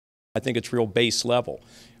I think it's real base level.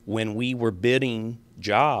 When we were bidding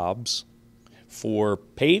jobs for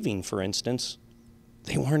paving, for instance,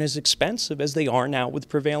 they weren't as expensive as they are now with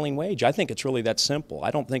prevailing wage. I think it's really that simple. I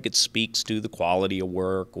don't think it speaks to the quality of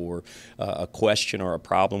work or a question or a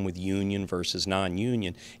problem with union versus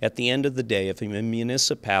non-union. At the end of the day, if a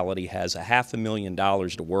municipality has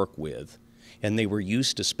 $500,000 to work with, and they were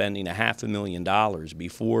used to spending $500,000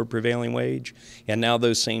 before prevailing wage, and now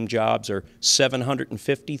those same jobs are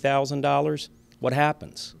 $750,000, what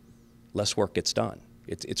happens? Less work gets done.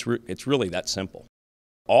 It's really that simple.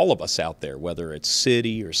 All of us out there, whether it's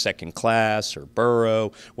city or second class or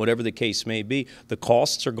borough, whatever the case may be, the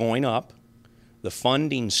costs are going up. The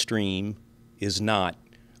funding stream is not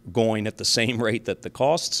going at the same rate that the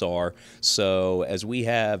costs are. So as we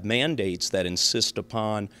have mandates that insist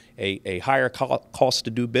upon a higher cost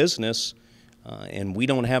to do business, and we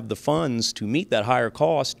don't have the funds to meet that higher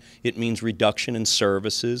cost, it means reduction in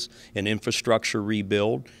services and infrastructure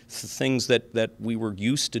rebuild, things that we were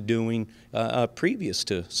used to doing previous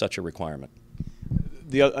to such a requirement.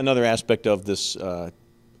 Another aspect of this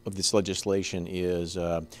legislation is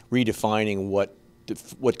redefining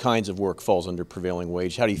what kinds of work falls under prevailing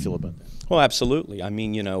wage. How do you feel about that? Well, absolutely. I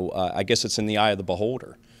mean, I guess it's in the eye of the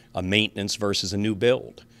beholder, a maintenance versus a new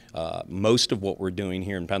build. Most of what we're doing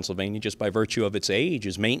here in Pennsylvania, just by virtue of its age,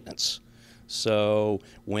 is maintenance. So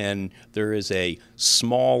when there is a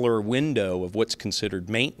smaller window of what's considered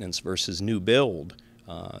maintenance versus new build,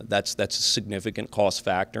 that's a significant cost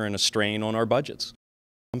factor and a strain on our budgets.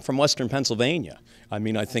 I'm from Western Pennsylvania. I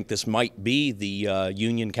mean, I think this might be the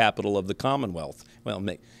union capital of the Commonwealth. Well,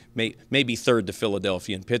 maybe third to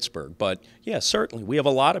Philadelphia and Pittsburgh. But, yeah, certainly we have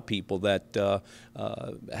a lot of people that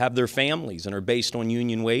have their families and are based on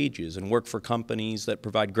union wages and work for companies that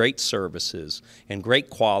provide great services and great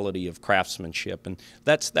quality of craftsmanship. And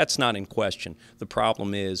that's not in question. The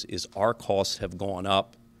problem is our costs have gone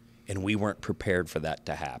up, and we weren't prepared for that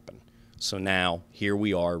to happen. So now, here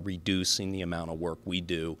we are reducing the amount of work we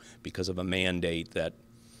do because of a mandate that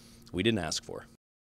we didn't ask for.